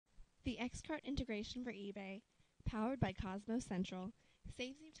The Xcart integration for eBay, powered by Kosmos Central,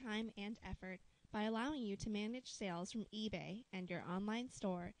 saves you time and effort by allowing you to manage sales from eBay and your online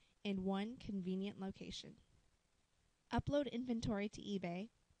store in one convenient location. Upload inventory to eBay,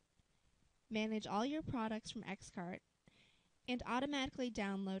 manage all your products from Xcart, and automatically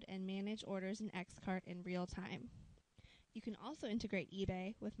download and manage orders in Xcart in real time. You can also integrate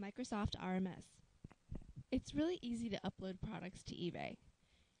eBay with Microsoft RMS. It's really easy to upload products to eBay.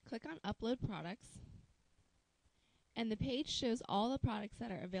 Click on Upload Products, and the page shows all the products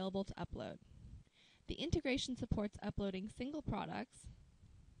that are available to upload. The integration supports uploading single products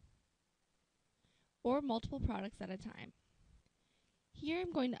or multiple products at a time. Here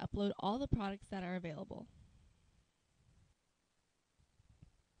I'm going to upload all the products that are available.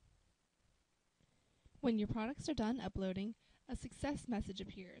 When your products are done uploading, a success message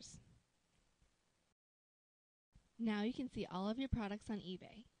appears. Now you can see all of your products on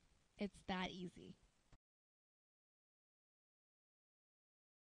eBay. It's that easy.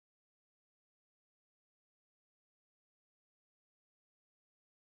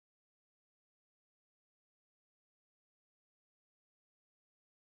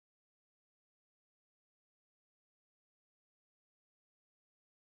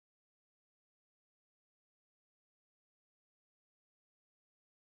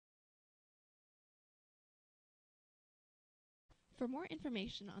 For more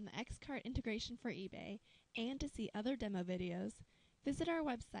information on the Xcart integration for eBay and to see other demo videos, visit our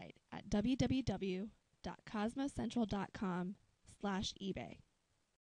website at www.kosmoscentral.com/eBay.